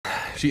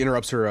she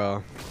interrupts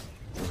her,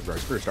 bro,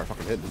 start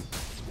fucking hitting.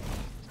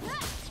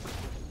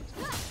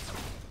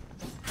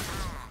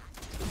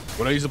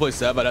 When I used to play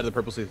Sev, I'd have to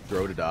purposely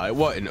throw to die.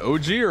 What, in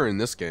OG or in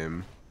this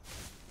game?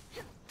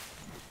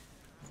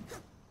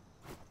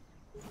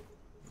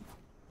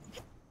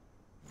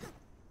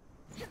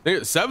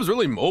 Sev's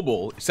really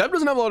mobile. Sev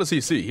doesn't have a lot of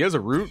CC. He has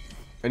a root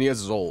and he has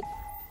his ult.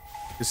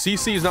 His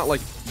CC is not like...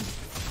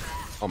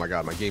 Oh my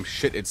god, my game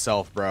shit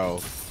itself,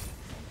 bro.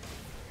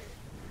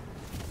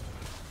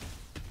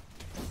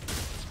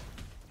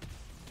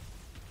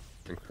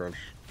 And crunch.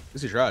 At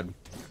least he tried.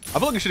 I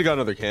feel like I should have got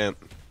another camp.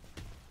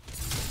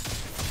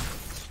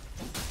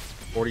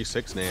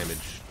 46 damage.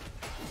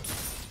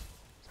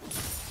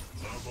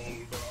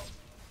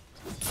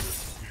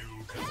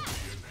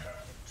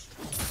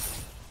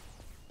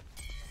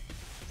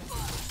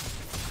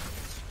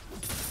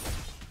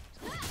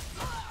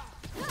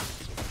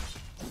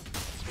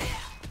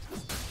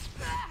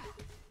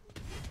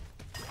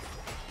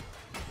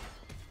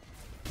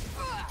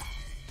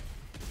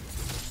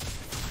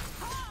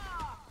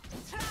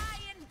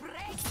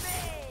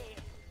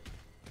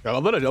 I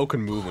love that Adele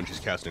can move when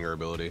she's casting her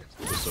ability.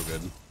 It's so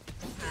good.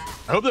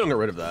 I hope they don't get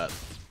rid of that.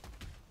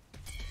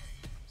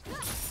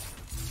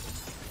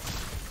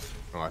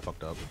 Oh, I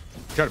fucked up.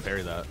 Try to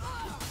parry that.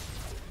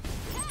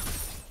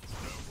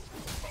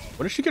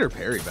 When does she get her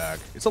parry back?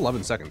 It's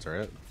 11 seconds,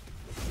 right?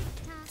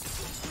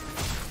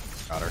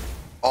 Got her.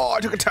 Oh,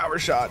 I took a tower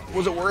shot.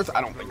 Was it worth?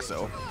 I don't think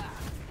so.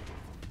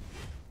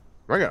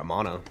 I got a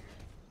mana.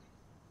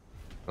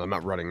 Well, I'm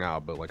not running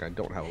out, but like I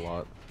don't have a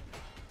lot.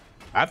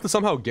 I have to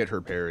somehow get her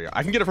parry.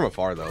 I can get it from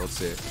afar though. Let's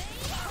see.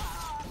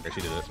 Okay,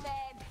 she did it.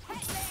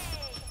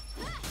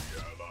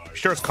 If she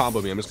starts combo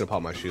me, I'm just gonna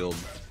pop my shield.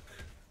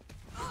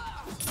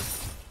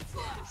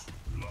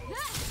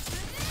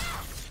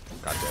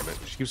 God damn it.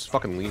 She keeps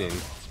fucking leaning.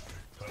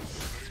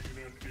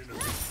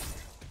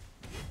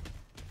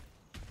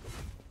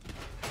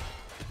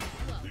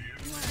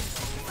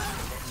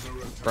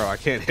 Bro, I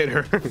can't hit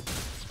her.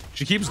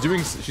 She keeps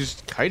doing...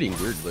 She's kiting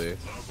weirdly.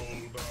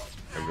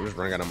 I'm just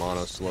running out of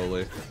mana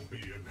slowly.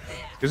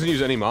 She doesn't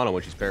use any mana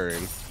when she's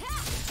parrying.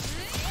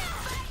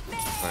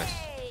 Nice.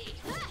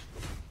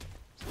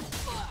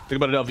 Think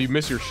about it, if you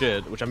miss your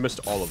shit, which I missed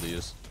all of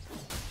these.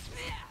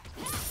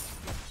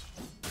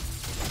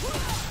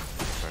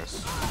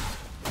 Nice.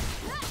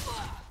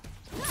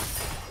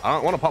 I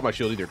don't want to pop my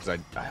shield either because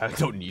I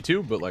don't need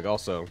to, but like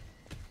also, I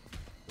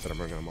said I'm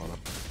running out of mana.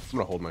 I'm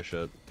gonna hold my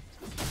shit.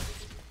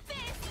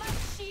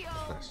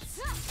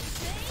 Nice.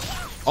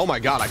 Oh my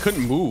god, I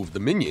couldn't move the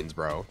minions,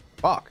 bro.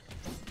 Fuck.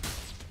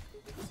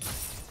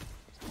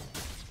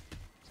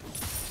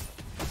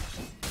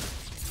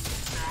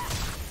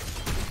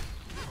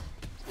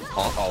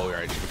 Oh,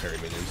 alright, she can parry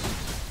minions.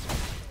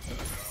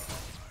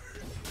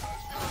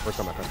 First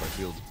time I touch my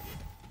shield.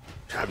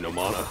 I have no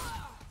mana.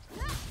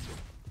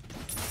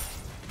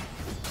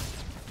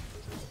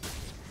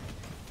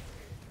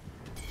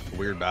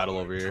 Weird battle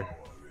over here.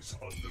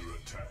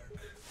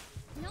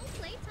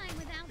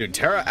 Dude,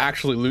 Terra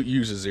actually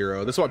uses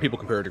zero. This is why people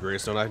compare it to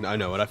Greystone. I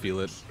know it. I feel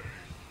it.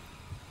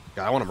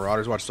 God, I want a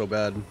Marauders watch so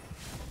bad.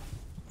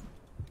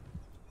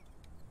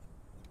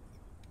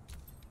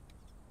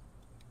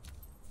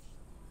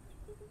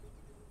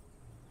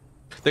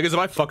 Thing is, if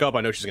I fuck up,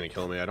 I know she's gonna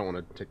kill me. I don't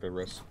want to take the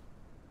risk.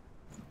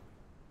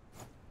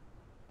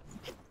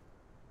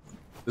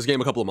 This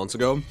game a couple of months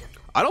ago.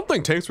 I don't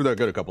think tanks were that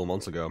good a couple of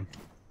months ago.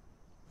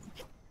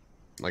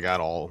 Like, at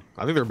all.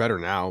 I think they're better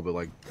now, but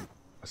like,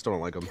 I still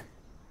don't like them.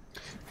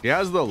 He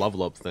has the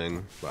level up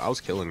thing, but I was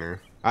killing her.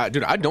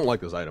 Dude, I don't like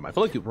this item. I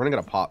feel like running out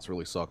of pots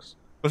really sucks.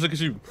 Especially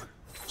because you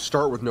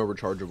start with no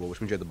rechargeable, which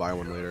means you have to buy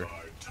one later.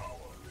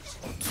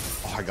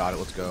 Oh, I got it.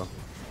 Let's go.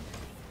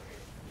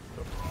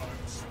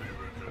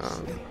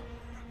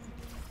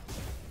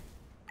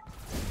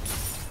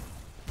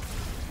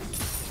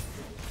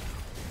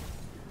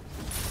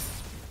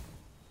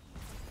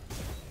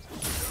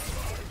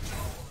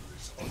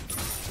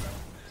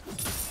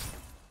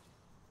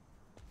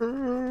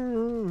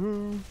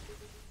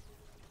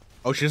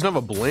 Oh, she doesn't have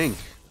a blink.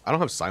 I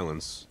don't have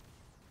silence.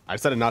 I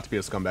decided not to be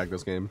a scumbag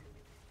this game.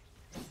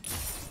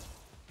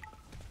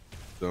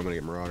 So I'm gonna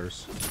get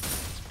Marauders.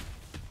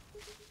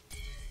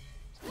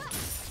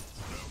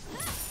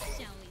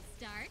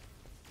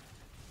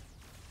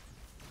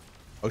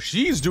 Oh,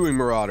 she's doing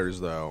Marauders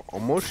though.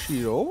 Almost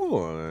she.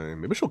 Oh,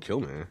 maybe she'll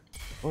kill me.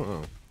 Oh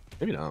no,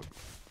 maybe not.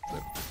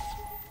 But...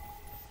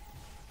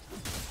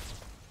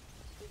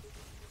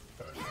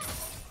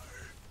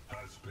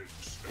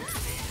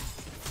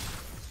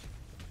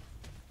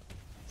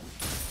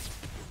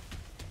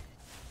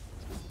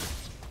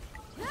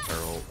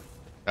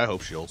 I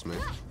hope she ults me.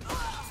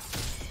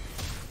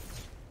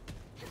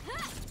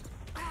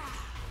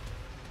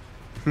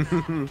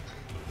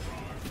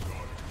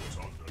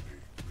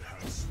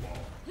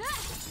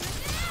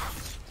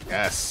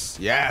 Yes,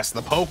 yes,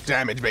 the poke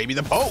damage, baby,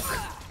 the poke.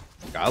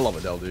 God, I love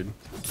Adele, dude.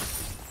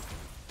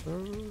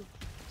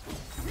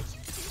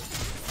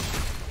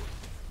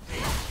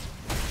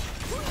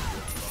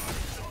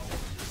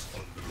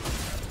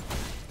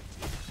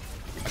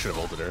 should have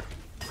ulted her.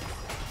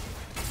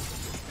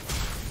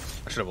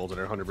 I should have ulted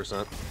her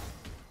 100%.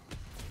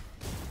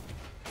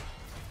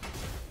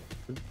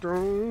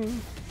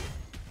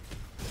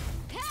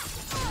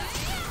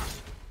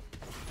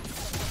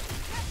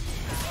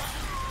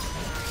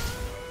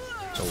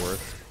 So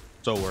worth.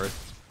 So worth.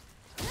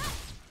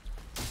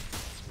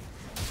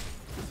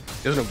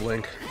 He doesn't have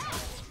blink.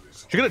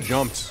 She could have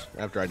jumped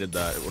after I did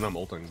that when I'm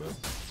ulting, but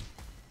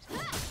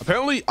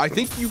apparently I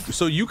think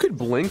you could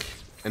blink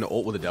and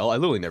ult with Adele. I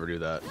literally never do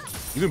that.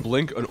 You can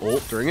blink an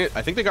ult during it.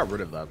 I think they got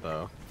rid of that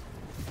though.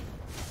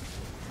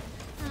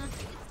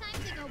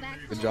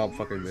 Good job,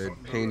 fucking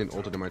mid. Pain and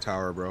ulted in my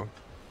tower, bro.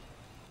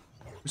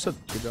 Who said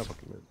good job,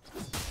 fucking mid?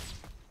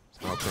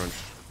 Oh, crunch.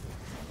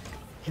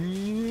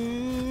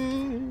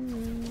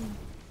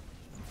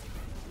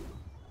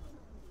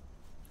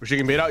 If she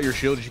can bait out your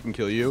shield, she can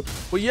kill you.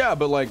 Well, yeah,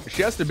 but like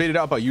she has to bait it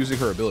out by using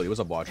her ability. What's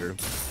up, Watcher?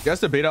 She has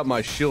to bait out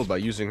my shield by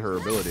using her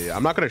ability.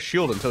 I'm not gonna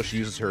shield until she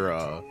uses her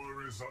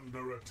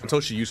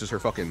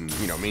fucking,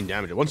 you know, main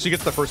damage. Once she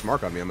gets the first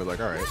mark on me, I'm like,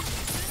 all right.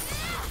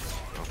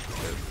 Oh,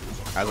 shit.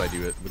 As I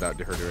do it without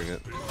her doing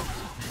it.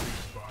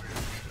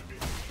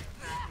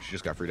 She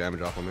just got free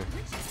damage off on me.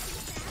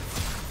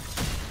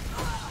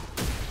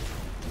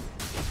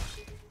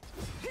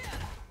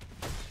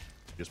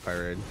 Just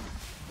pirate.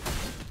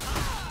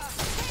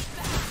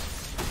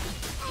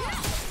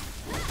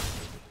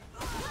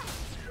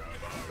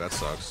 That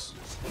sucks.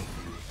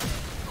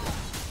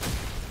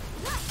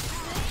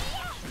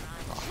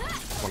 Oh,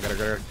 come on, get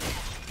her.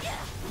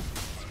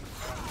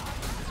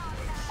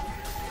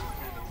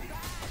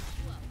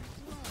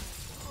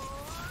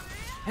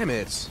 Damn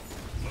it.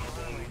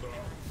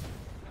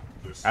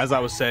 As I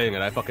was saying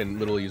it, I fucking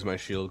literally used my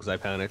shield because I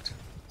panicked.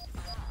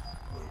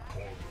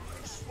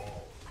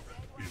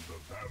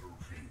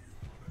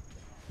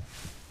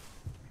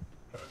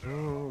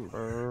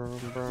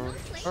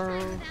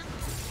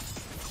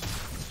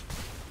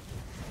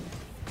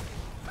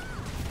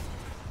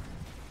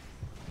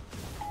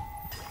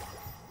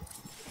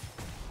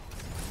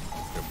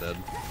 I'm dead.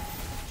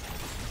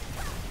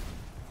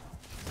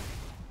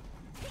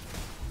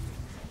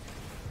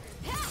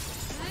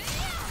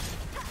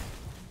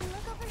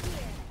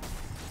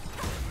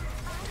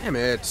 Damn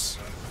it.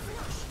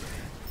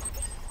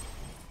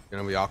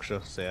 Gonna be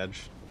Aksha,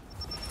 Sage.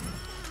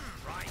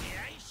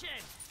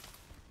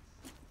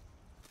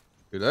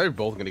 Dude, they're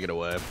both gonna get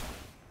away.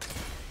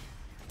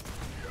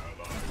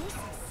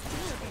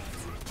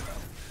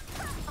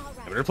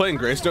 When they're playing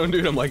Greystone,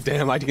 dude, I'm like,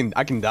 damn, I can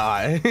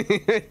die.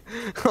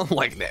 I'm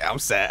like, damn, I'm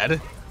sad.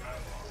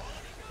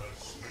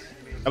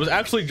 That was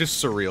actually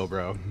just surreal,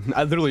 bro.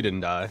 I literally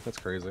didn't die. That's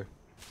crazy.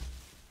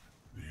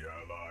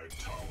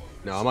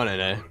 No, I'm on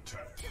NA.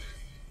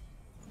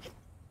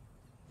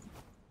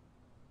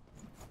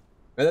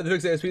 I had to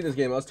fix the ASP in this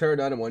game. I was Terra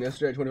down in 1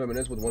 yesterday at 25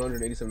 minutes with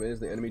 187 minutes.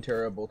 The enemy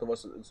Terra, both of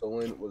us in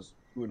Solon, was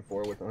 2 and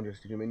 4 with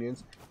 162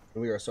 minions.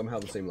 And we are somehow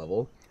the same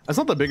level. That's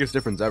not the biggest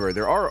difference ever.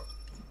 There are,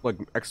 like,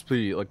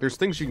 XP. Like, there's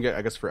things you can get,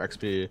 I guess, for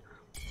XP.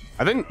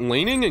 I think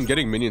laning and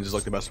getting minions is,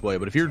 like, the best way.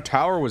 But if your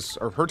tower was,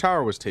 or if her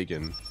tower was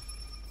taken...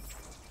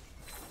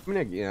 I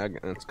mean, yeah,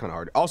 it's kind of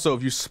hard. Also,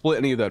 if you split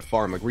any of that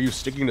farm, like, were you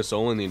sticking to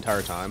Solon the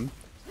entire time?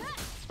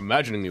 I'm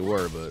imagining you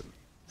were, but...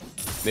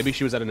 Maybe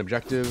she was at an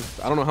objective.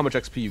 I don't know how much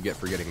XP you get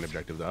for getting an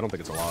objective, though. I don't think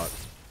it's a lot.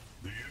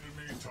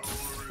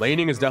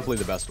 Laning is definitely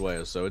the best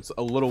way, so it's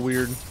a little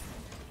weird.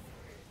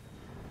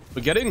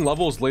 But getting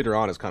levels later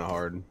on is kind of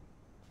hard.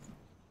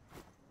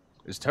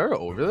 Is Terra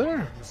over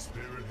there?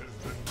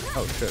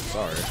 Oh shit,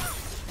 sorry.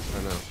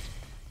 I know.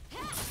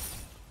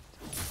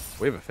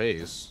 We have a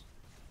phase.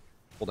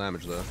 Full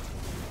damage, though.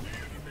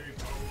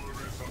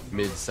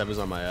 Mid 7's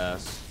on my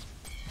ass.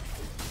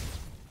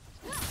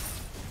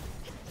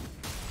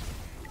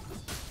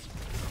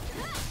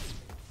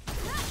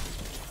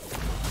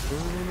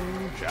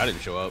 I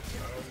didn't show up.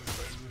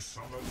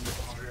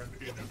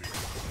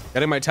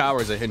 Getting my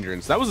tower is a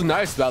hindrance. That was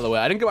nice, by the way.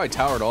 I didn't get my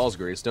tower at all as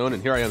Greystone,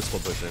 and here I am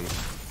split pushing.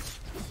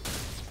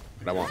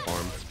 But I want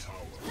farm.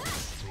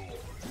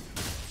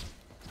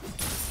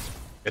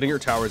 Getting your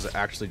tower is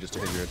actually just a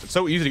hindrance. It's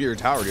so easy to get your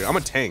tower, dude. I'm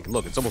a tank.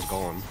 Look, it's almost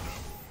gone.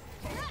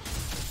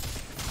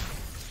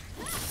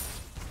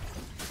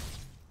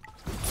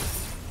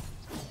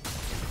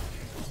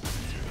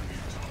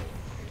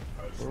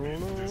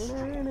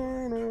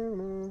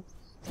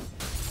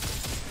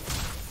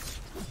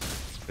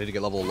 I need to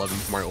get level 11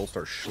 before my ult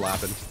starts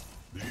slapping.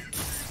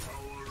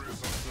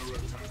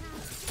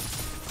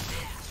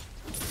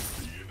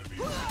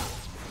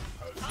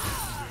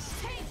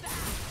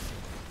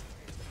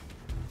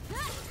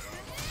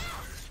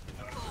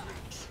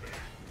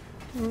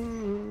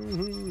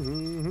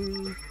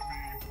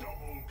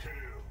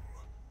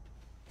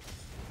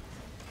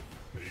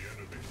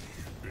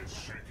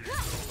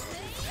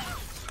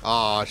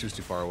 Ah, she was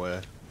too far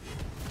away.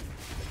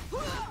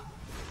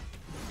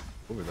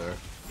 Over there.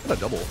 What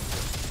a double.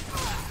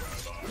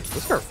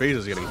 This car phase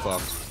is getting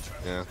fucked.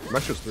 Yeah, my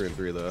shit's 3 and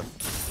 3 though.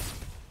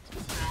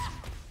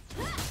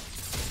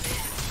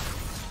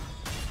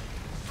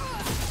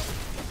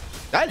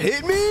 That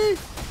hit me?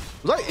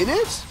 Was I in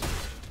it?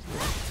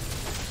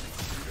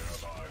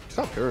 It's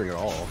not parrying at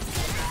all.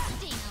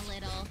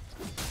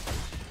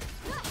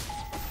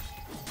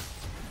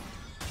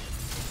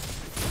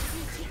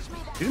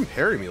 She didn't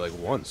parry me like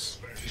once.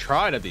 She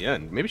tried at the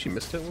end. Maybe she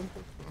missed it one.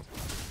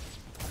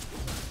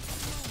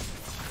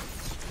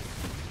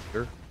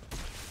 Sure.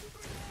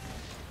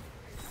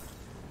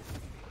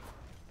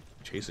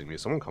 Chasing me.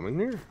 Is someone coming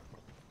here?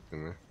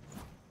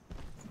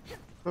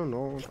 Oh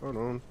no, oh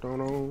no, oh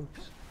no.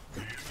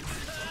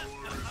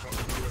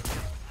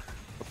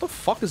 What the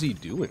fuck is he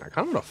doing? I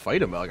kind of want to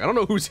fight him. Like, I don't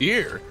know who's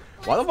here.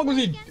 Why the fuck was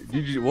he?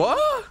 Did you,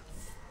 what?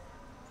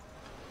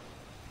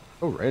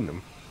 So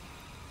random.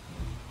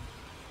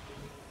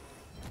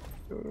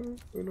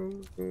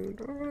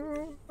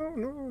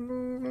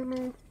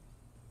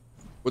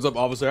 What's up,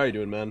 officer? How you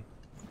doing, man?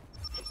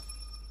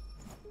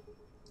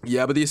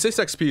 Yeah, but the assist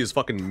XP is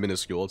fucking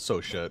minuscule. It's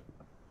so shit.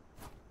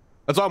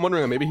 That's why I'm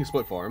wondering, maybe he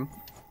split farm.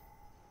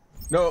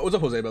 No, what's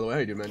up, Jose, by the way? How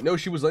you doing, man? No,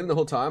 she was laning the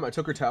whole time. I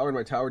took her tower and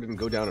my tower didn't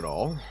go down at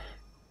all.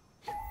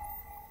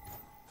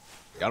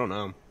 I don't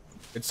know.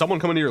 Did someone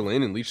come into your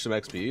lane and leech some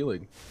XP?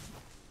 Like,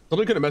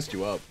 something could have messed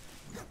you up.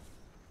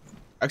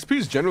 XP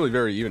is generally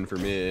very even for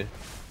me.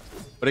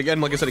 But again,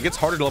 like I said, it gets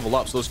harder to level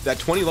up. So that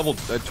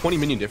 20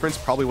 minion difference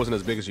probably wasn't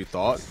as big as you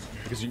thought.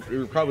 Because you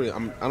were probably, I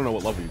don't know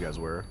what level you guys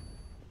were.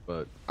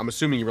 But I'm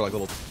assuming you were like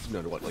level,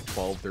 you know, what, like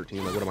 12,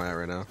 13? Like, what am I at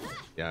right now?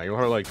 Yeah,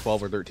 you're like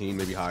 12 or 13,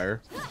 maybe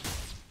higher.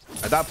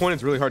 At that point,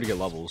 it's really hard to get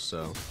levels,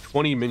 so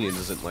 20 minions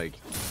isn't like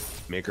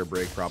make or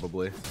break,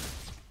 probably.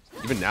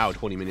 Even now,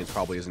 20 minions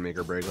probably isn't make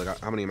or break. Like,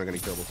 how many am I going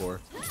to kill before?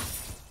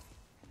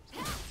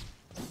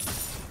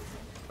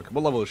 Okay,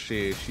 what level is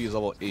she? She's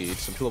level 8,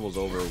 so I'm 2 levels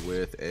over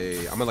with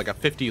a... I'm in like a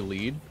 50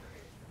 lead.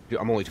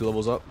 I'm only 2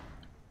 levels up.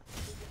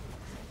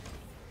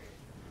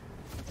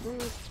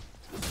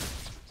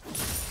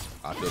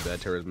 I feel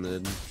bad, Terra's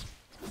mid. I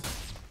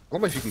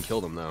don't know if you can kill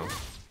them, though.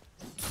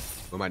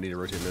 I might need to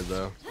rotate mid,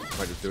 though. I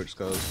might just do it just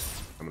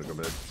because. I'm going to go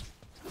mid.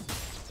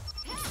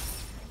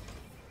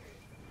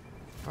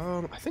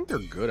 I think they're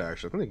good,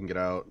 actually. I think they can get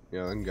out.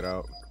 Yeah, they can get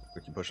out.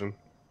 They keep pushing.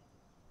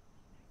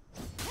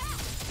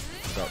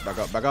 Back up, back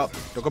up, back up.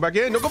 Don't go back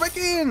in! Don't go back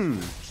in!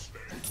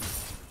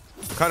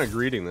 I'm kind of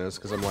greeting this,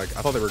 because I'm like,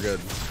 I thought they were good.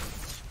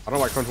 I don't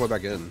know why Crunch went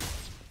back in.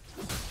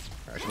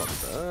 Alright,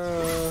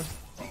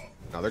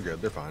 no, they're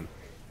good. They're fine.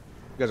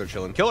 You guys are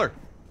chilling. Kill her!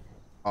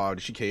 Oh,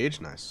 did she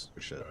cage? Nice.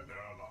 Good shit.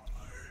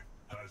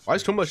 Why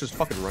is Tumba just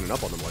fucking running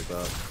up on them like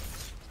that?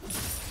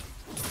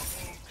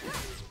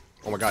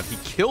 Oh my god, he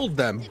killed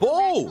them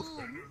both!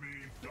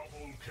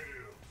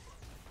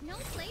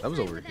 That was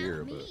over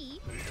here, but...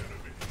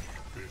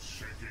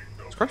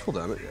 It's Crunch full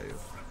damage? Yeah,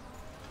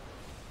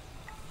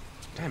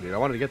 Damn, dude, I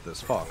wanted to get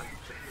this. Fuck.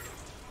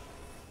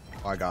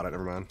 Oh, I got it.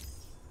 Never mind.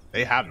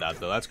 They have that,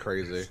 though. That's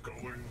crazy.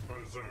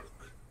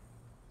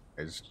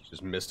 I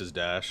just missed his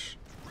dash.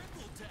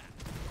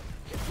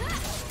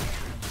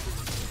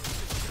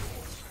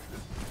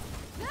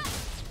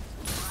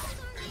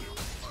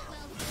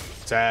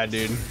 Sad,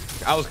 dude.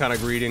 I was kind of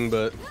greeting,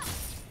 but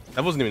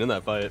that wasn't even in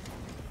that fight.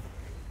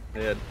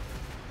 Man.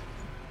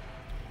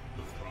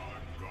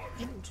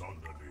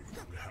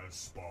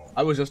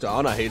 I was just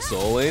on. I hate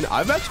solo lane.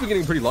 I've actually been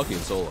getting pretty lucky in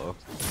solo.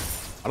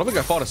 I don't think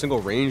I fought a single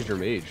ranged or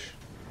mage.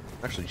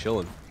 Actually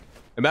chilling.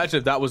 Imagine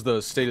if that was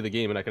the state of the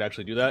game and I could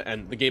actually do that,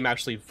 and the game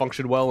actually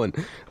functioned well, and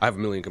I have a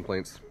million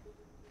complaints.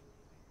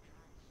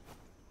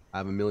 I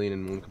have a million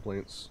and one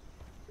complaints.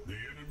 The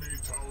enemy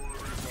tower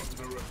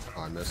is under attack.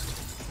 Oh, I missed.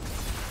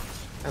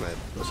 Damn it.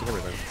 Missing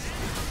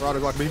everything. Marauder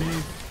block, baby.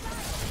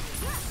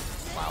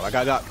 Wow, that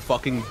guy got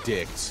fucking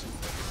dicked.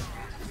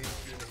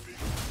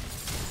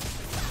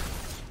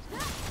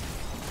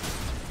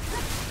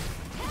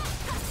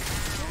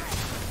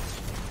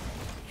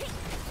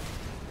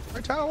 My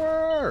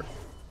tower!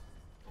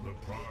 The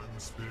prime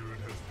spirit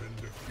has been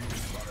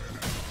defeated by an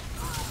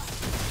enemy.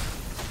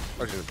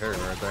 Oh, she's a parry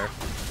right there.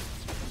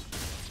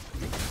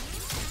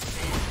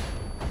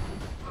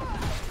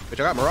 Bitch,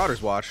 I got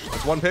Marauder's Watch.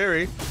 That's one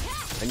parry.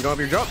 And you don't have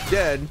your jump.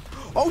 Dead.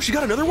 Oh, she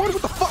got another one?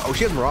 What the fuck? Oh,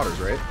 she has Marauders,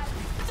 right?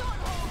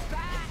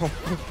 Oh,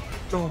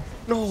 no,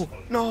 no,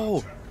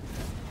 no.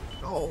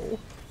 No.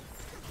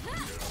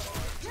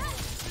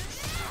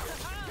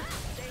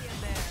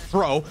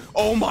 Bro.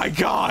 Oh my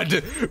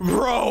god.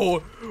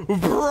 Bro.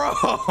 Bro.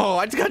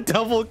 I just got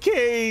double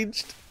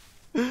caged.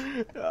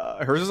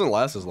 Hers doesn't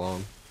last as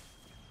long.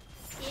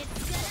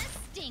 It's gonna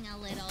sting a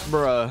little.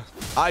 Bruh.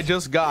 I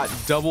just got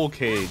double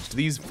caged.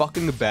 These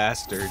fucking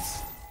bastards.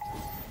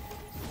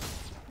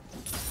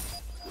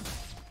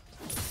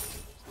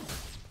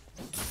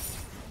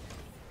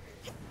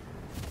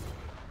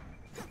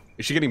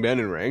 Is she getting banned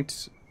in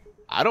ranked?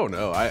 I don't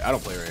know. I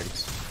don't play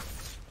ranked.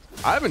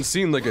 I haven't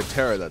seen like a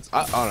Terra that's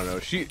I don't know.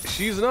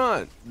 She's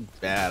not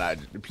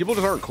bad. People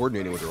just aren't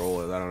coordinating with her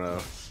role. I don't know.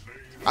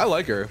 I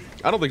like her.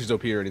 I don't think she's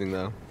OP or anything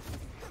though.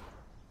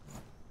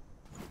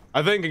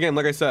 I think again,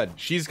 like I said,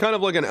 she's kind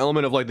of like an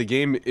element of like the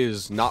game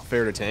is not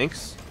fair to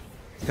tanks.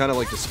 Kind of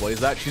like displays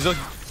that. She's like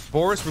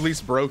Boris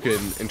released broken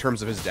in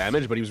terms of his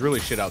damage, but he was really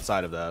shit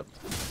outside of that.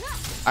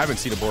 I haven't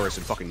seen a Boris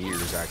in fucking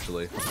years,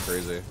 actually. Fucking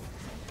crazy.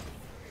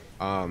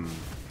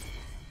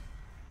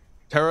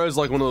 Terra is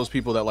like one of those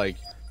people that like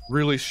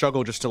really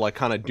struggle just to like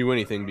kind of do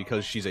anything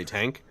because she's a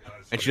tank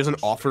and she doesn't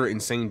offer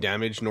insane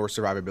damage nor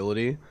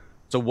survivability.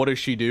 So what does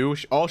she do?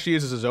 All she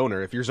is a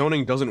zoner. If your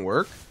zoning doesn't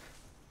work,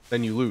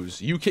 then you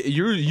lose.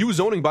 You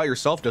zoning by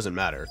yourself doesn't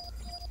matter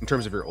in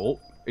terms of your ult.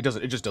 It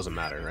just doesn't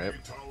matter, right?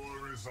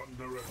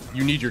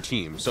 You need your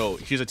team. So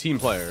she's a team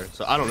player.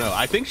 So I don't know.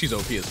 I think she's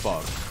OP as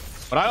fuck.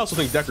 But I also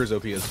think Decker's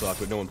OP as fuck,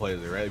 but no one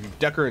plays it, right?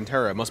 Decker and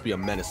Terra must be a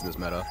menace in this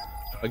meta.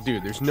 Like,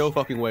 dude, there's no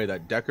fucking way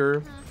that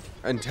Decker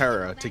and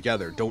Terra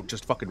together don't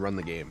just fucking run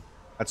the game.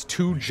 That's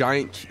two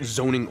giant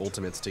zoning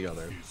ultimates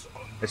together.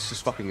 It's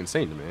just fucking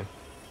insane to me.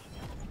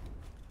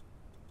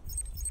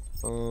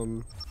 How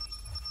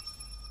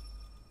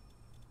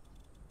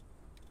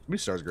many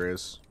stars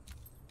Grace?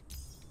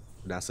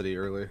 Tenacity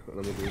early. What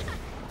I'm gonna do.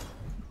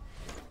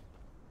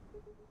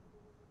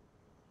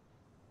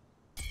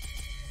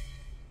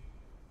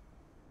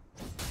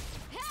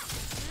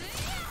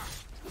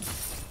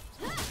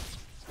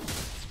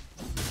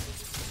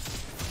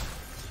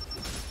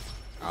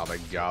 Oh my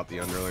god, the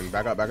underling.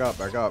 Back up, back up,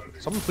 back up.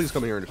 Someone please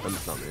come here and defend,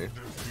 not me.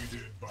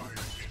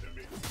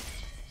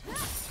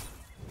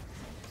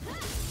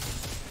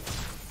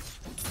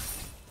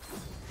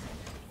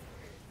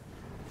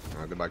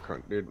 Oh, goodbye,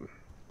 Crunk, dude.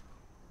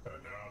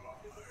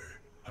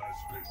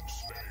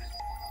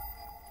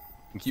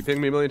 You keep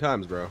pinging me a million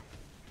times, bro.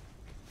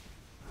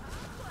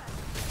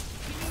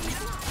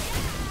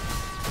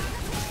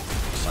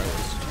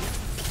 Silence.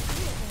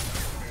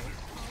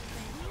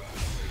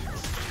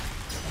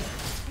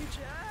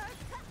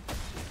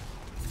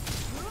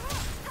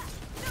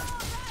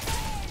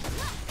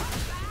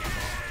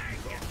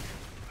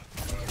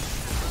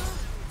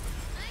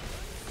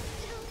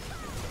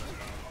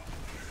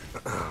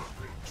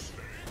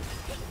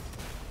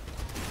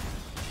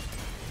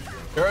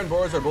 Terra and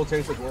Boris are both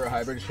tanks that were a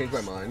hybrid. Just changed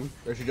my mind.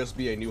 There should just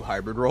be a new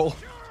hybrid role.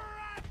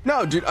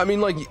 No, dude. I mean,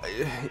 like,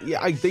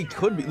 yeah, they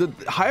could be. The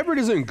hybrid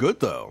isn't good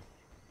though.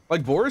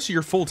 Like Boris,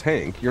 you're full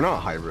tank. You're not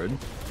hybrid.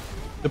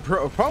 The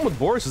problem with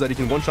Boris is that he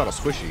can one-shot a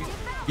squishy.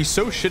 He's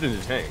so shit into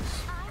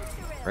tanks,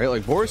 right?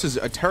 Like Boris is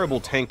a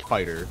terrible tank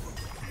fighter.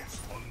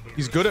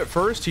 He's good at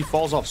first. He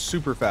falls off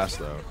super fast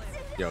though.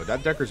 Yo,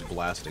 that Decker's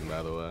blasting,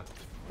 by the way.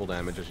 Full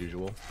damage as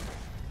usual.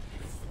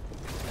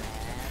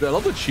 Dude, I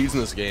love the cheese in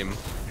this game.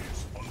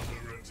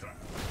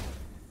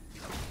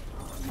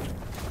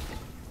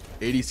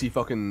 ADC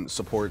fucking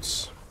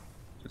supports.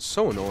 It's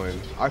so annoying.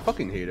 I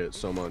fucking hate it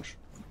so much.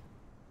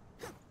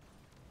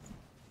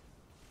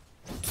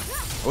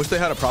 I wish they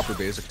had a proper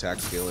basic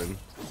attack scaling.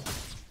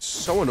 It's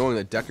so annoying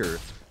that Decker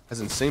has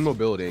insane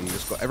mobility and you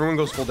just go, everyone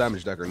goes full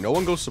damage Decker. No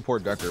one goes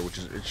support Decker, which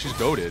is, she's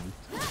goated.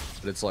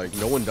 But it's like,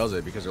 no one does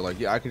it because they're like,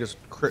 yeah, I can just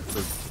crit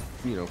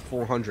for, you know,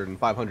 400 and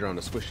 500 on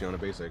a squishy on a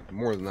basic.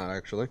 More than that,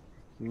 actually.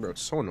 Bro,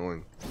 it's so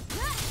annoying.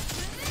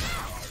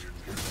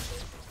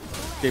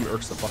 Game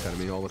irks the fuck out of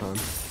me all the time.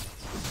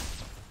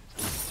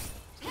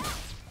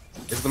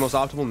 Is it the most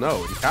optimal?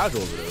 No. In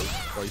casuals it is.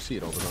 Well, you see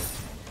it all the time.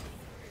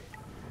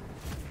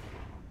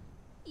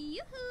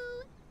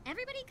 Yoo-hoo!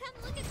 Everybody come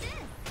look at this.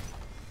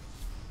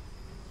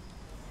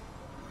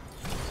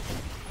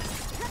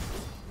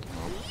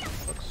 Oh,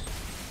 sucks.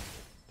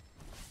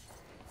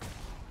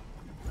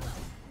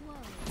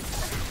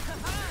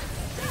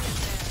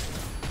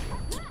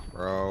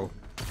 Bro.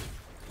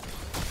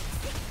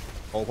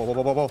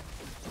 Oh.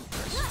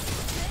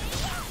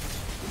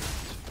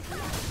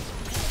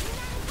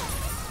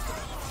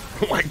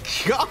 Oh my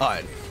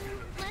god!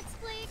 Let's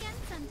play again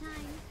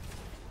sometime.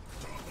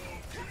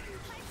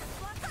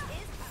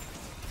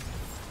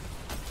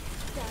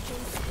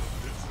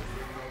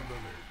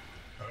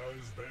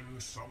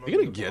 You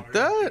gonna get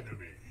that?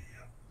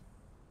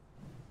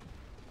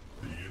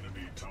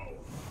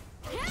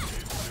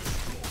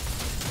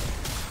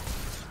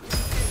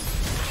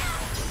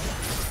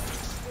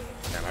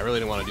 Damn, I really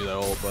didn't want to do that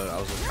ult, but I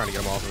was just trying to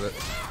get him off of it.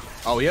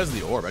 Oh, he has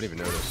the orb. I didn't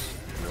even notice.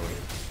 Really.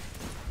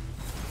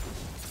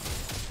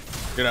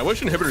 Dude, I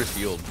wish inhibitors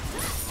healed.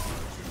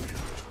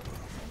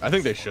 I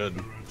think they should.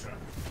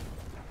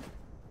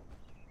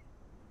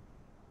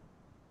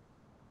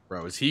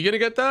 Bro, is he gonna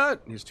get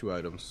that? He has 2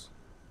 items.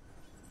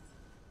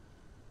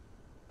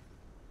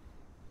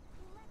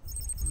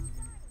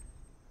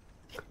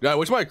 Yeah, I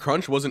wish my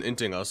crunch wasn't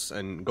inting us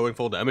and going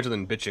full damage and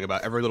then bitching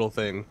about every little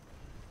thing.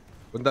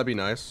 Wouldn't that be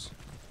nice?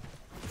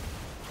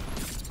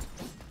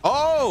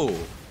 Oh!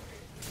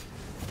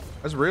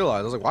 I just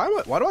realized, I was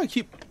like, why do I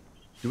keep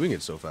doing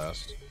it so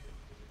fast?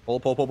 Pull.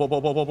 Pull him,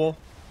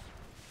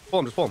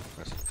 just pull him.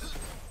 Nice.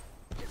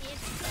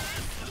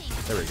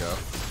 There we go.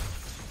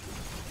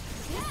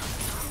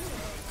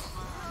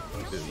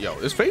 Dude, yo,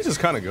 this face is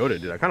kind of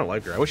goated, dude. I kind of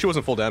like her. I wish she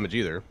wasn't full damage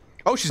either.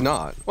 Oh, she's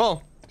not.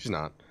 Well, she's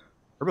not.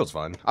 Her build's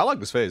fine. I like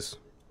this phase.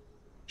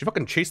 She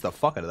fucking chased the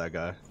fuck out of that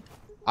guy.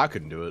 I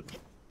couldn't do it.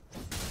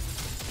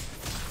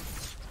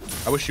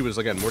 I wish she was,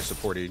 again, more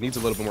supporty. Needs a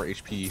little bit more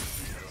HP.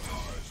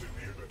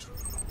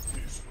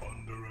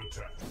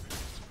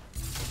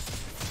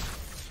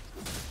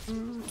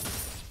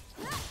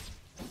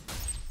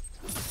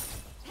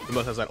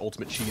 Unless has that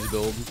ultimate cheese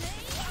build.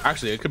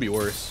 Actually, it could be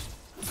worse.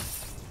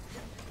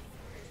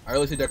 I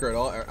really see Decker at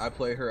all. I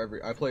play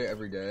it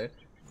every day.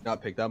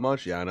 Not pick that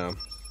much. Yeah, I know.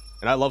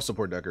 And I love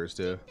support Deckers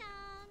too.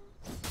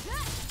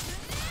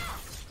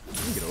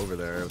 You can get over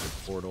there with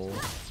the portal.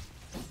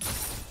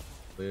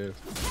 Live.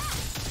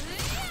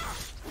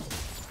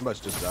 Somebody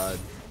just died.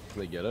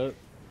 Can they get it?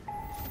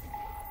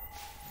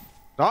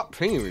 Stop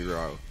pinging me,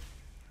 bro.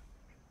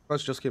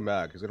 Let's just came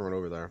back. He's gonna run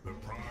over there.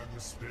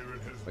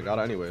 I got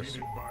it anyways.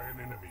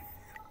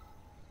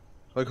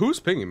 Like, who's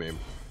pinging me?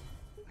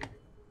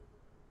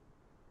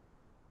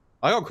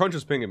 I got Crunch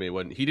is pinging me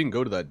when he didn't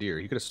go to that deer.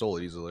 He could have stole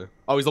it easily.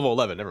 Oh, he's level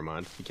 11. Never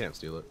mind. He can't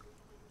steal it.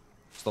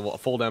 It's level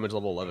full damage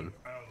level 11.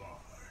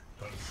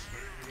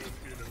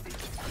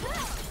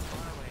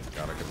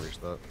 God, I can reach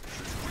that.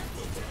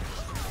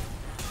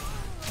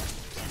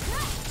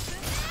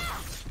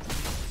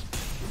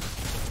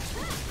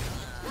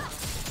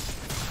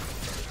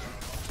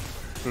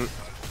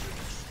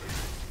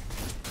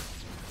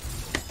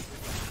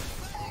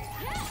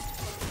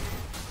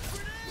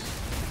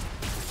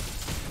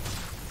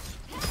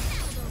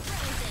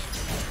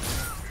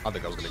 I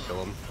think I was gonna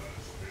kill him.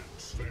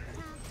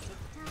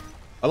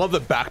 I love the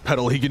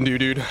backpedal he can do,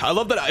 dude. I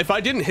love that if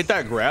I didn't hit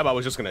that grab, I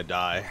was just gonna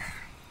die.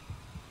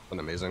 That's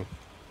amazing.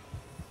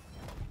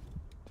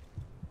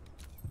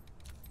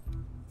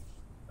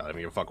 I don't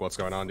even give a fuck what's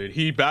going on, dude.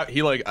 He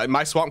like,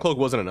 my swamp cloak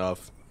wasn't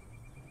enough.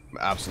 I'm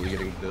absolutely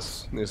getting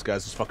this. This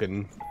guy's just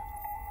fucking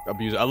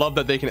abused. I love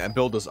that they can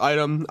build this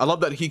item. I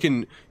love that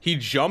he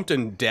jumped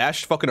and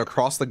dashed fucking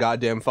across the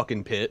goddamn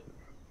fucking pit.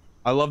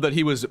 I love that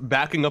he was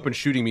backing up and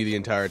shooting me the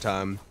entire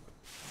time.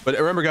 But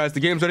remember, guys, the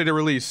game's ready to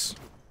release.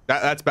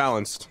 That's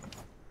balanced.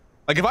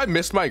 Like, if I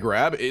missed my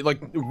grab,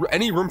 like,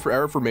 any room for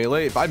error for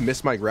melee, if I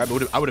missed my grab,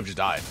 I would have just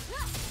died.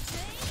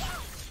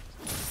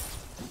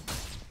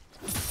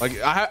 Like,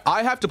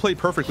 I have to play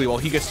perfectly while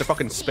he gets to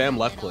fucking spam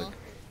left click.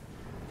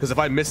 Because if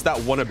I missed that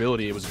one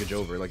ability, it was good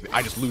over. Like,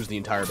 I just lose the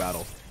entire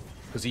battle.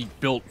 Because he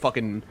built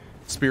fucking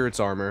Spirit's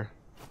armor.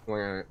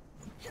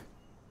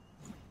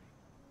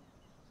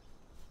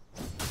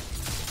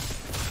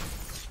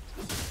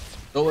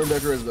 Nolan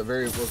Decker is a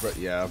very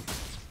yeah.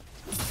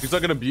 She's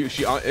not gonna be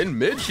in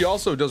mid. She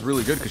also does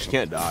really good because she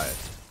can't die.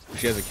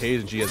 She has a cage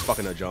and she has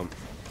fucking a jump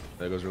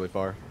that goes really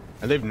far.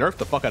 And they've nerfed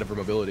the fuck out of her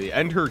mobility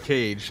and her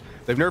cage.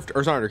 They've nerfed, or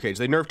it's not her cage.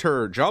 They nerfed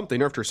her jump. They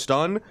nerfed her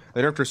stun.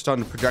 They nerfed her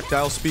stun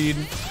projectile speed,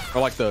 or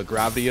like the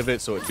gravity of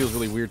it, so it feels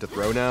really weird to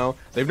throw now.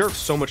 They've nerfed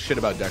so much shit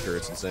about Decker.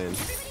 It's insane.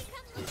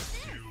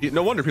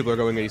 No wonder people are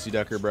going AC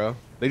Decker, bro.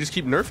 They just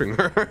keep nerfing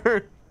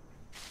her.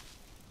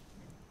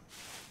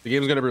 The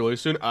game's gonna be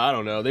released soon? I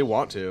don't know. They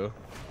want to.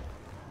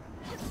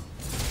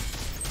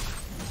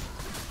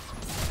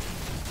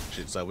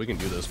 Shit, so we can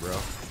do this, bro.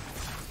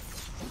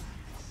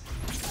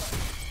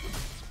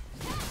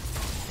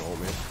 Oh,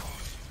 man.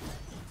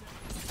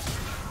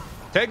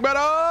 Take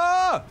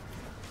better!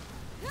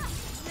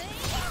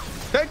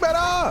 Take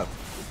better!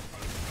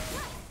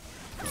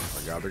 Oh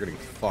my god, they're getting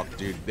fucked,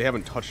 dude. They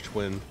haven't touched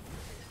Twin.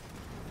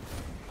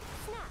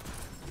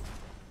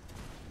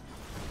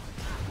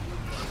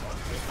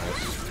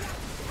 Nice.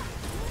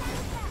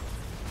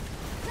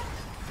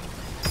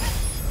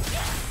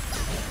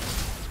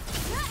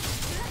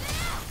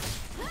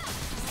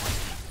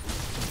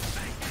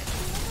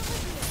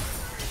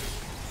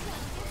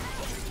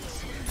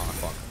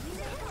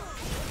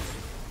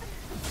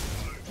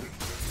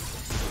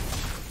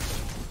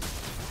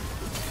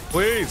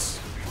 Please.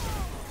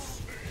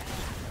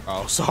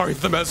 Oh, sorry,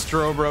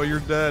 Themestro, bro. You're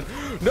dead.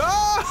 No,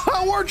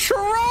 we're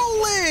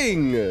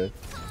trolling.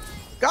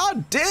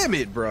 God damn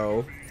it,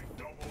 bro.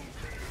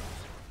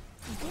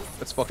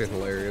 That's fucking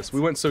hilarious.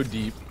 We went so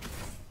deep.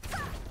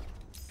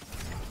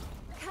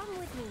 Come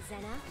with me,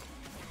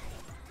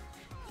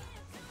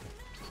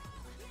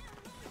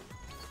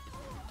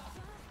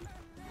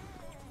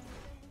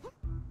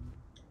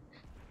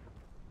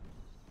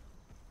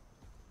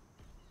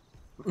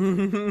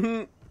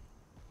 Zena.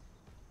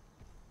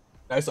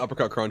 Nice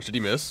uppercut crunch. Did he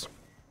miss?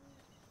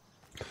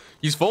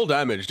 He's full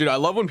damage, dude. I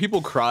love when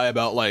people cry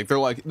about, like, they're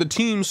like, the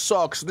team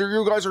sucks.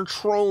 You guys are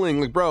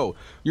trolling. Like, bro,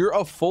 you're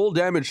a full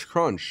damage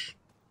crunch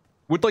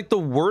with like the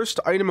worst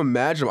item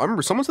imaginable. I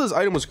remember someone said this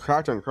item was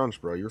cracked on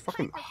crunch, bro. You're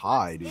fucking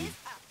high, dude.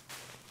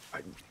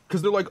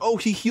 Because they're like, oh,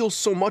 he heals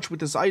so much with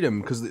this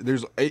item because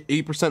there's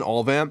 8%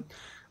 all vamp.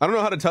 I don't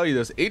know how to tell you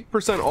this.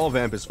 8% all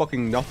vamp is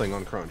fucking nothing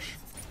on crunch.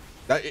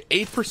 That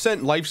 8%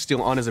 lifesteal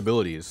on his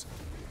abilities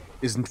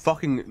is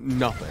fucking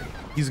nothing.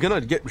 He's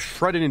gonna get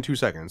shredded in 2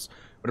 seconds.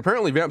 But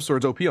apparently Vamp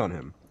Sword's OP on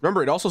him.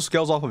 Remember, it also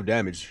scales off of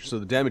damage, so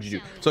the damage you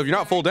do. So if you're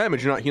not full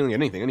damage, you're not healing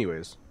anything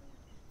anyways.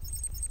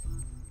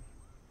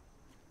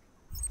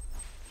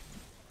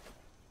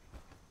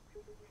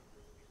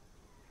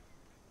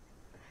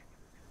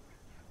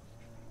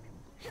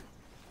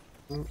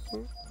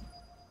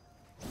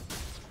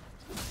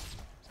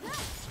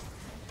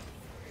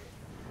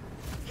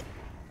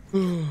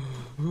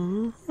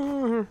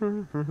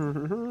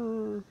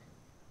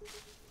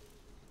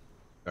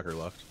 Becker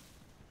left.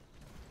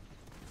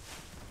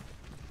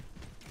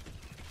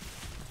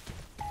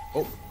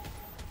 Oh,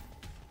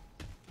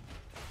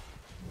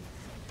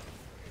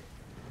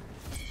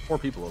 More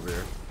people over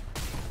here.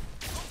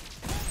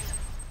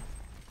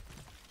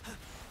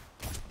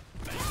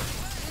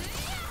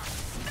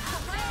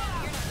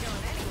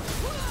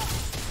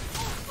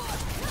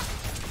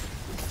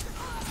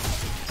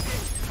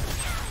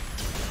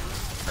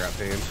 I got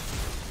pain.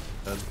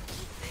 Dead.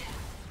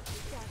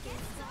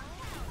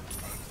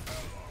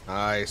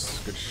 Nice.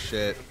 Good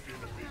shit.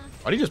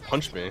 Why'd he just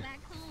punch me? Back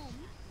home.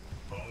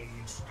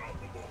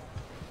 Unstoppable.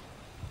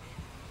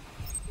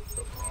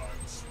 The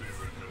Prime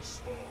Spirit has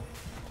spawned.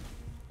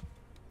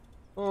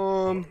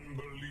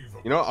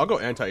 Unbelievable. You know what? I'll go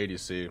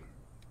anti-ADC.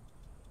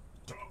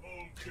 Double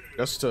kill.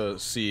 Just to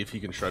see if he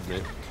can shred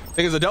me.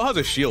 Thing is, Adele has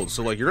a shield,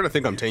 so like you're gonna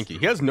think I'm tanky.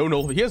 He has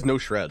no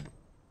shred.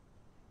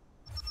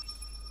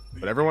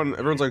 But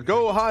everyone's like,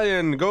 go high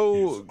and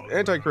go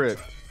anti-crit.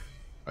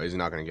 Oh, he's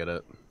not gonna get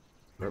it.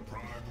 The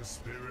Prime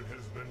Spirit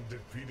has been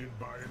defeated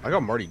by I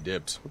got Marty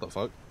dipped. What the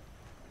fuck?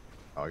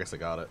 Oh, I guess I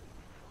got it.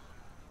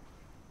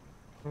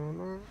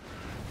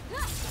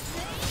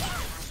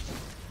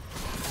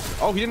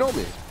 Oh, he didn't know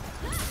me.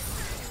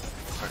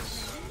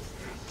 Nice.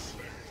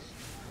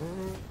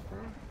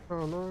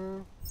 Oh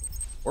no.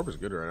 Orb is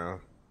good right now.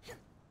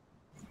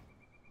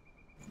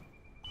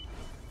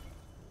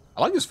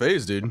 I like this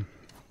phase, dude.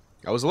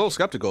 I was a little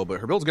skeptical, but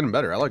her build's getting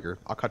better. I like her.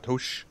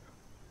 Akatosh.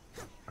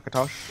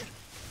 Akatosh.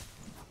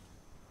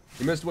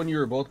 He missed when you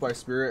were both by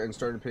spirit and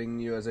started pinging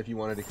you as if you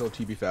wanted to kill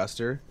TB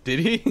faster. Did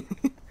he?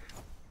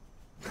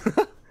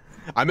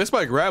 I missed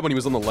my grab when he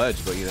was on the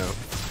ledge, but you know,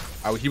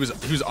 he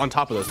was on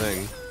top of the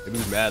thing. Maybe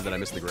he was mad that I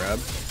missed the grab.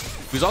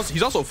 He's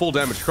also full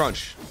damage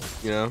crunch.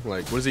 You know,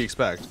 like what does he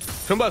expect?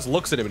 Twin Blast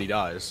looks at him and he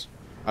dies.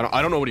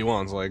 I don't know what he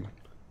wants. Like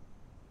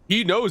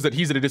he knows that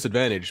he's at a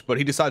disadvantage, but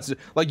he decides to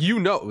like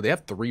they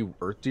have 3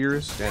 Earth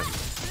Deers. Damn,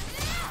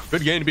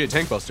 good game to be a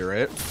tank buster,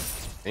 right?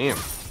 Damn.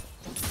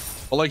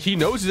 But like he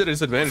knows he's at a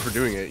disadvantage for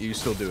doing it, you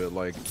still do it.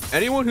 Like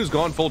anyone who's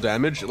gone full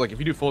damage, like if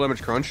you do full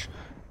damage crunch,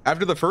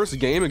 after the first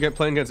game and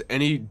playing against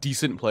any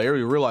decent player,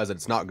 you realize that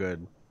it's not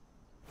good.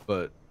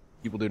 But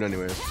people do it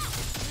anyways.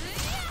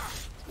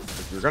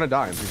 Like, you're gonna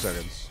die in 3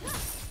 seconds.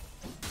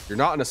 You're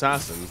not an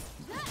assassin.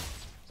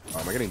 Oh,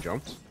 am I getting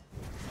jumped? Is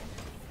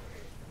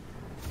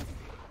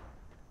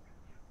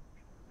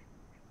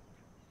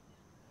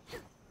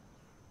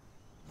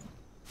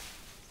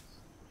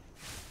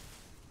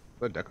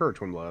that Decker or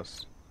Twin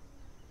Blast?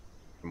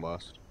 Twin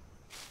Blast.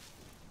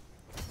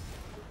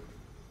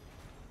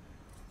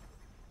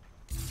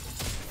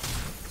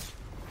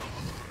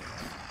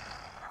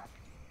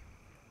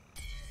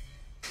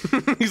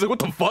 He's like, what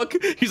the fuck?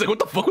 He's like, what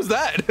the fuck was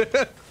that?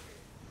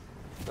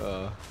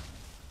 Try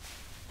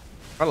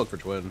to look for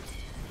Twin.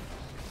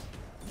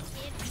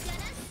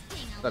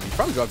 You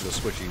probably go after the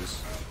switchies.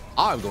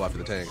 I would go after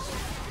the tanks.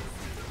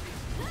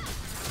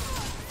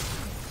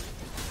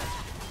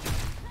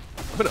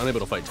 I've been unable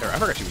to fight Terra. I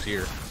forgot she was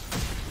here.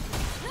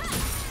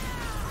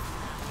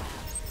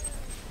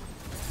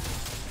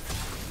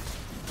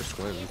 Where's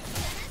Twin?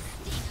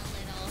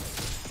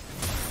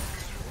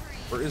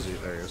 Where is he?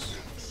 There he is.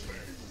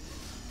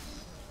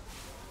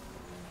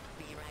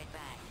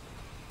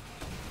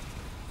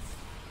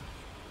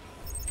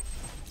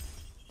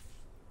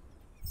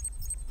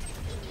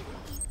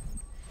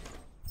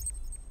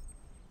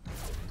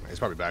 He's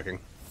probably backing.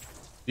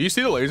 Do you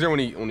see the laser when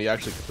he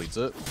actually completes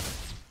it?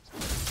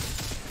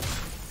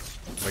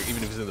 Like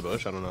even if he's in the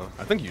bush, I don't know.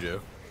 I think you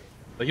do.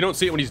 Like you don't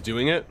see it when he's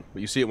doing it,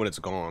 but you see it when it's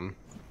gone.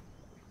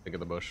 I think of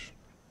the bush.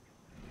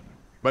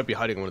 Might be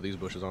hiding in one of these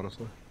bushes,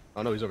 honestly.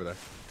 Oh no, he's over there.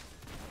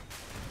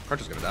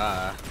 Crunch is gonna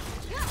die.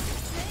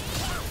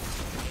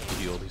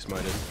 Healed, he's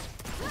smited.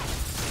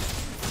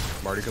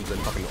 Marty comes in,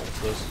 fucking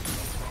ults this.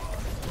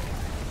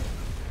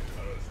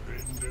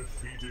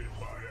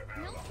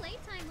 No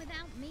playtime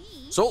without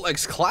me. Soul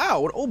X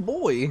Cloud, oh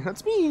boy,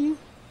 that's me.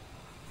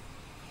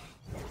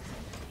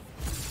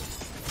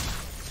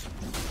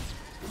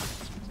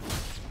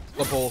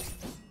 Flip hole.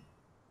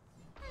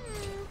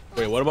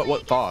 Wait,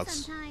 what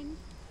thoughts? Sometime.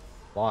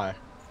 Why?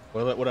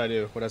 What did I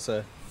do? What did I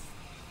say?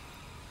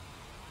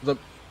 What's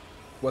up,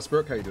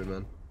 Westbrook? How you doing,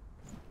 man?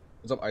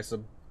 What's up,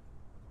 Isab?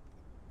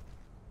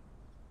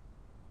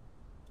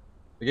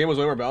 The game was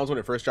way more balanced when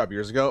it first dropped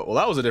years ago. Well,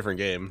 that was a different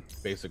game,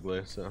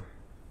 basically. So.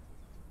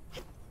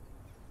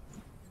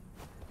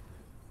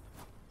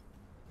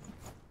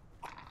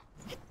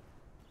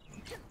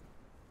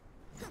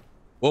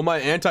 Will my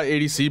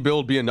anti-ADC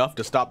build be enough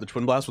to stop the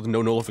Twin Blast with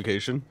no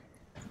nullification?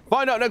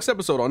 Find out next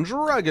episode on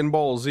Dragon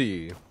Ball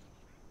Z.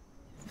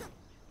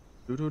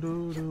 Yeah,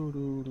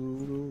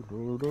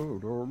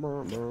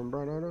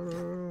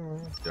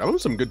 I'm doing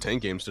some good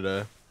tank games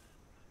today.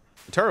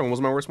 The Terra one was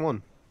my worst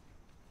one.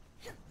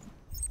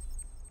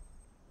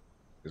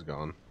 He's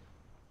gone.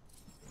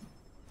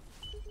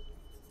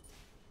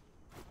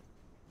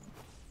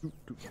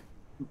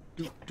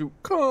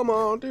 Come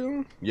on,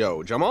 dude.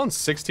 Yo, Jamon's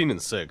 16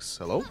 and 6.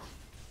 Hello?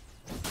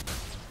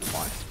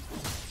 Why?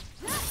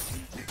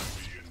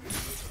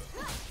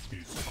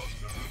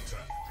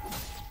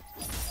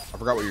 I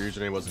forgot what your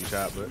username was in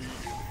chat, but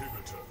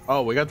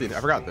oh, we got the.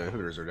 I forgot the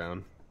inhibitors are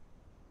down.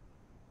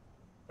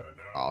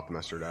 Oh,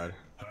 Optimaster died.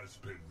 has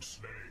been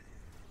slain.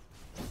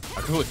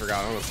 I completely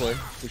forgot, honestly.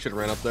 We should have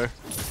ran up there.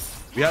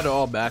 We had to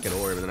all back at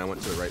orb, and then I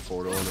went to the right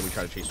portal, and then we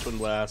tried to chase Twin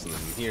Blast, and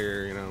then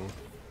here, you know.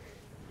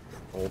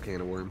 A whole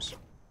can of worms.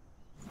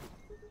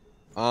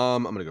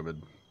 I'm gonna go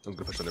mid. I'm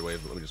gonna push another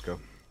wave, but let me just go.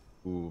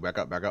 Ooh, back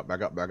up, back up,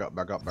 back up, back up,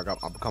 back up, back up.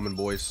 I'm coming,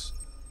 boys.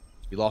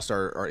 We lost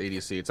our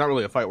ADC. It's not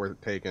really a fight worth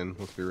taking,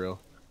 let's be real.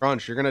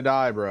 Crunch, you're gonna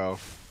die, bro.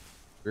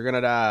 You're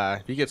gonna die.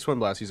 If he gets Twin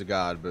Blast, he's a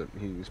god, but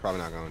he's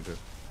probably not going to.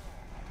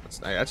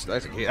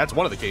 That's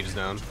one of the cages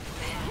down.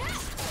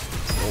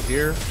 Ult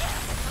here.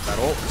 That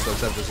ult. So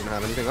Sev doesn't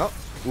have anything up.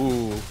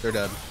 Ooh, they're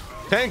dead.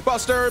 Tank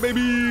buster,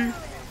 baby!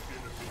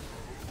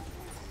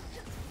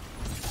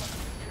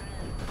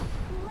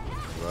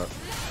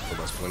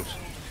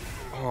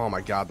 Oh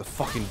my god, the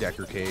fucking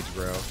Decker cage,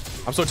 bro.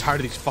 I'm so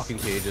tired of these fucking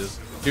cages.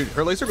 Dude,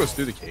 her laser goes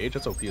through the cage.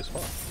 That's OP as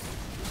fuck.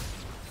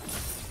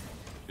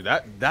 Dude,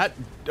 that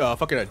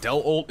fucking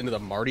Adele ult into the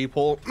Marty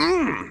pull.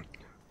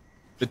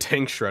 The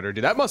tank shredder,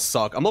 dude, that must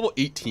suck. I'm level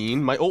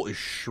 18. My ult is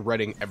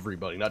shredding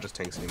everybody, not just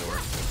tanks anymore.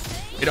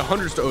 It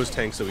 100s to O's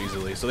tanks so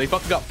easily. So they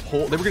fucking got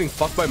pulled. They were getting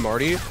fucked by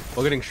Marty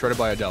while getting shredded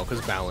by Adele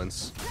because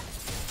balance.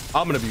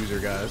 I'm an abuser,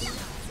 guys.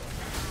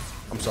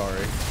 I'm sorry.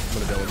 I'm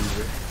an Adele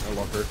abuser. I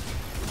love her.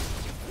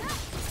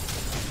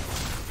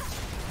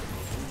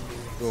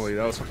 Holy,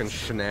 that was fucking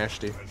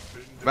shenashty.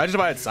 Imagine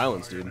if I had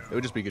silence, dude. It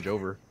would just be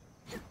over.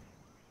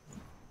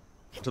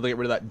 Until they get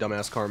rid of that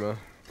dumbass karma.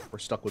 We're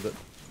stuck with it.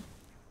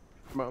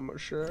 Mama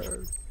sure.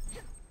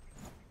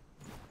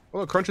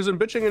 Oh, Crunch isn't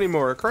bitching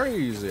anymore.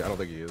 Crazy. I don't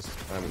think he is.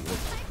 I haven't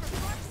looked.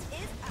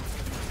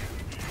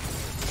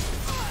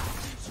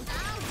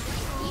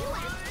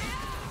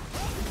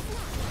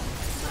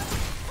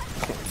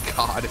 Oh my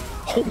god.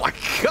 Oh my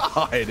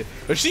god.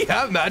 Does she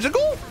have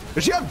magical?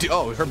 Does she have?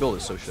 Oh, her build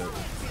is so shit.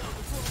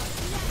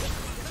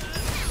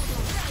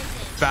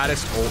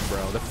 Fattest ult,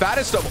 bro. The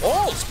fattest of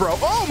ults, bro.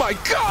 Oh my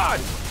god.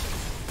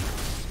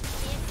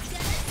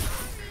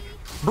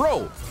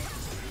 Bro.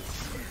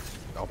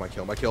 Oh, my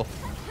kill, my kill.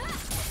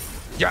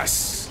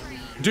 Yes.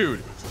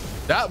 Dude.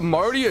 That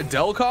Marty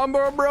Adele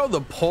combo, bro.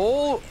 The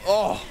pull.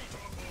 Oh.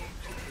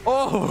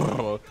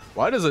 Oh.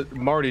 Why does it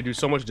Marty do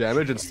so much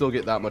damage and still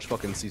get that much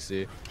fucking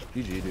CC?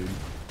 GG, dude.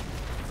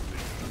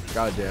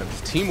 God damn.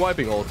 Team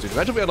wiping ult, dude.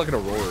 Imagine if we had like an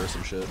Aurora or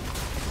some shit.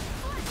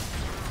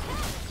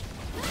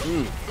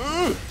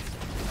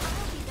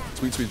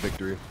 Sweet, sweet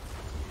victory.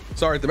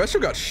 Sorry, the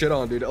Metro got shit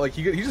on, dude. Like,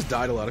 he just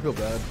died a lot. I feel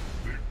bad.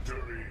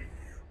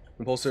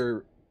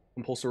 Compulsory.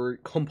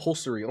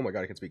 Oh my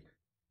god, I can't speak.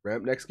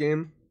 Ramp next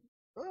game?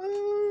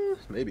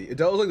 Maybe.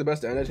 Adele's like the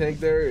best anti tank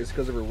there is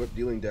because of her whip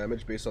dealing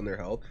damage based on their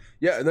health.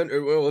 Yeah, and then,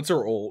 well, it's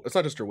her ult. It's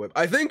not just her whip.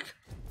 I think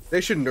they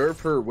should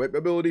nerf her whip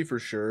ability for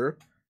sure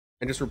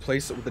and just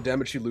replace it with the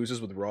damage she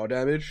loses with raw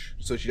damage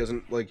so she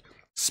doesn't, like,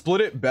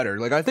 split it better.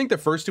 Like, I think the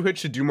first two hits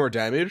should do more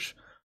damage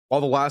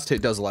while the last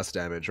hit does less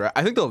damage, right?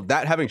 I think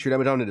that having true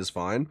damage on it is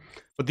fine,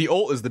 but the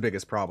ult is the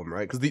biggest problem,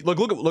 right? Because the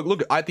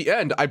look at the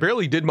end, I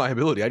barely did my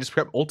ability. I just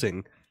kept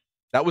ulting.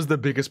 That was the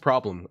biggest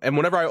problem. And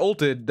whenever I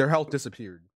ulted, their health disappeared.